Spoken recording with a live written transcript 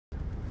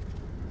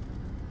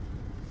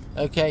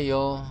Okay,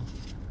 y'all.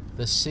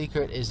 The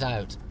secret is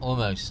out.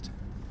 Almost.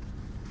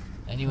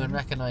 Anyone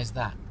recognize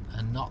that?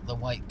 And not the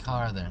white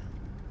car there.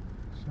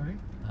 Sorry?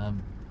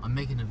 I'm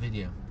making a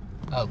video.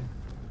 Oh.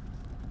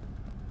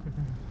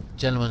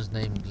 Gentleman's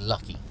named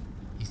Lucky.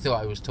 He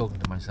thought I was talking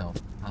to myself.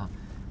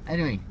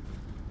 Anyway,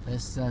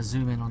 let's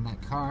zoom in on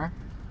that car.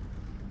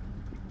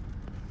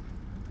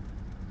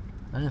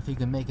 I don't know if you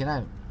can make it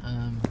out.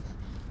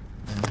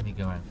 Let me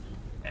go out.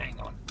 Hang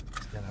on.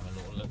 Let's go have a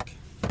little look.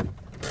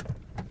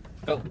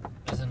 Oh,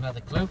 there's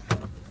another clue.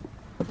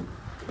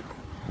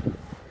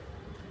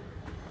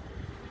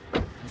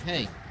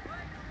 Okay.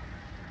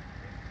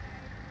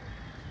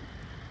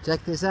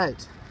 Check this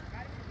out.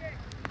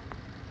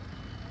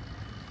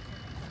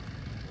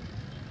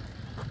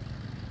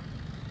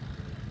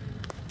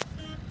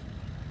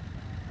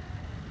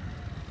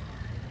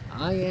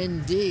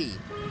 IND,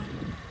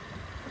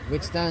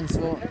 which stands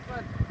for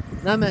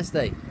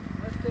Namaste.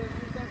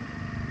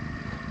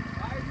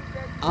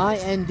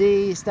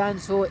 IND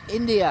stands for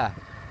India.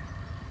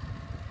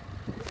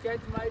 Catch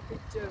my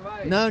picture,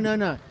 why?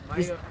 No.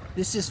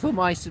 This is for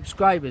my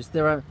subscribers.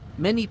 There are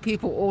many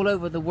people all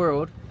over the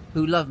world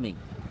who love me,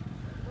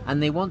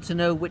 and they want to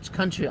know which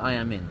country I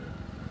am in.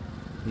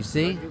 You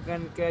see? But you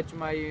can catch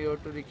my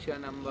auto rickshaw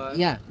number.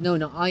 Yeah, no,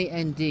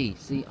 IND.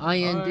 See,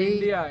 IND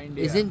India.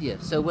 is India.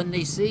 So when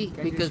they see,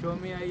 Can because you show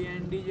me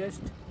IND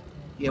just?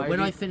 yeah, when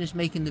I finish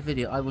making the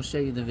video, I will show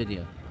you the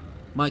video.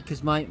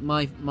 Because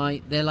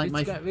they're like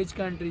Which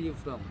country you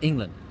from?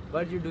 England.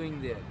 What you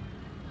doing there?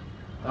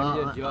 What's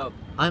your job?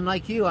 I'm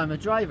like you. I'm a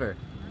driver.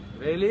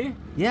 Really?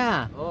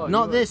 Yeah. Oh,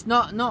 not this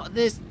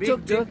Big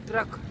tuk-tuk.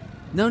 truck.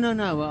 No.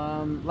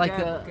 Like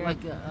Cab, a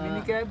like a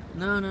mini cab?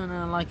 No,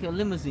 like a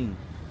limousine.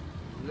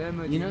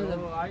 Limousine. You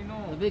know oh, I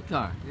know. the big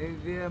car.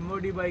 They are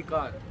modified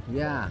car.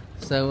 Yeah.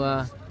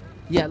 So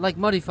yeah, like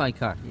modified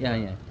car.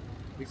 Yeah.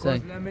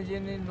 Because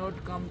limousine is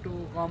not come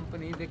to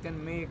company, they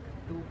can make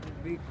two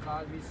big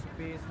cars with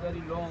space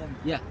very long.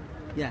 Yeah.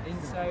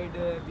 Inside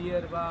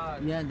beer bar.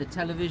 Yeah, the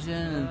television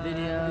and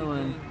video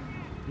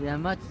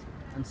and much,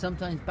 and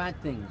sometimes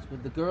bad things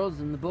with the girls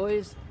and the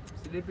boys.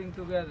 Sleeping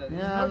together. Yeah,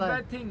 It's not like-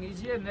 bad thing.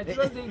 It's a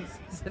natural things.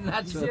 It's a It's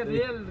natural a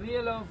thing.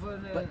 real of.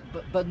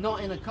 But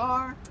not in a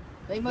car.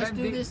 They must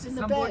do this in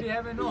the somebody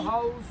bed. have no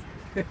house.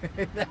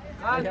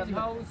 Car is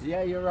house.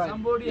 Yeah, you're right.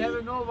 Somebody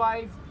have no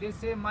wife. They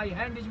say my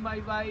hand is my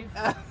wife.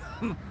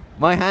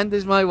 My hand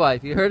is my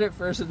wife. You heard it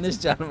first from this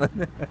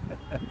gentleman.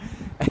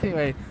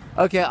 Anyway,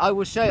 okay, I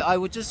will show you. I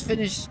will just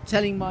finish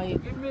telling my...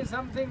 Give me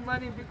something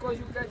money because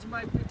you catch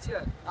my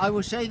picture. I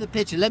will show you the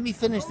picture. Let me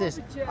finish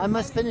this. I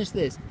must finish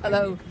this.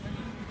 Hello.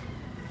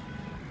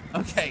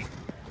 Okay.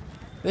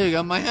 There you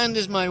go. My hand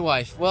is my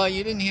wife. Well,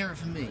 you didn't hear it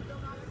from me.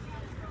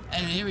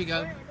 And here we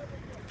go.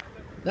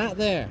 That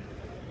there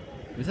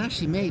was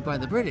actually made by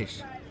the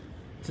British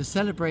to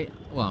celebrate...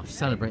 Well,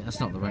 celebrate, that's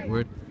not the right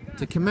word.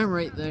 To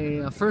commemorate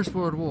the First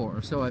World War,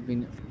 or so I've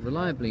been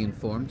reliably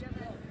informed.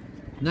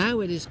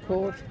 Now it is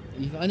called...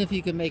 I don't know if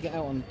you can make it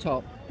out on the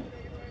top.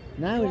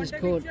 Now it is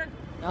called...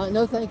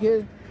 no, thank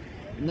you.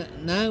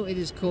 Now it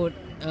is called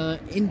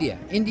India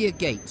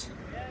Gate.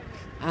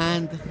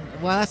 And,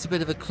 well, that's a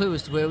bit of a clue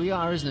as to where we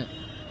are, isn't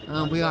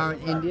it? We are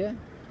in India.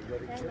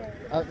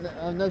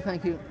 No,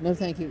 thank you. No,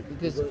 thank you,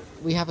 because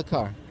we have a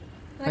car.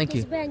 Thank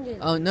you.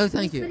 Oh, no,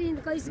 thank you.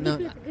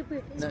 No,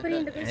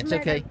 it's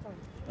okay.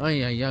 Oh,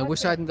 yeah, I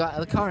wish I hadn't got out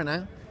of the car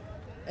now.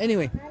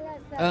 Anyway,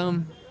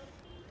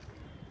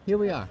 here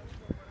we are.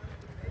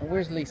 And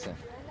where's Lisa?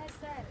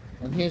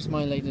 And here's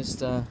my latest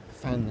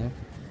fan there.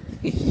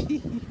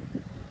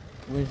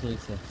 Where's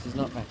Lisa? She's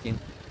not back in.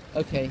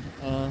 Okay,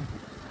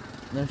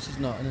 no, she's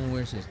not. I don't know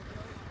where she is.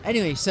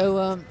 Anyway,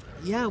 so,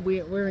 yeah,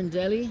 we're in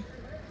Delhi,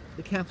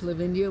 the capital of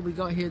India. We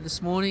got here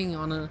this morning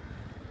on a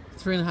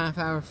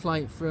 3.5-hour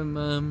flight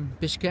from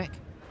Bishkek.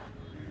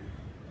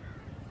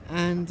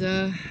 And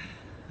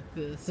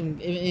some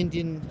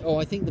Indian... Oh,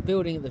 I think the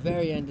building at the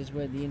very end is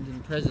where the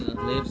Indian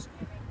president lives.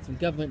 Some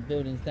government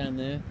buildings down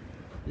there.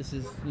 This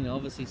is,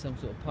 obviously some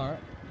sort of park.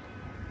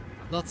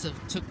 Lots of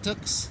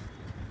tuk-tuks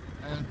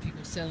and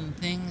people selling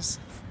things.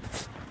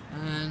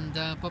 And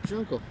Bob's your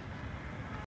uncle.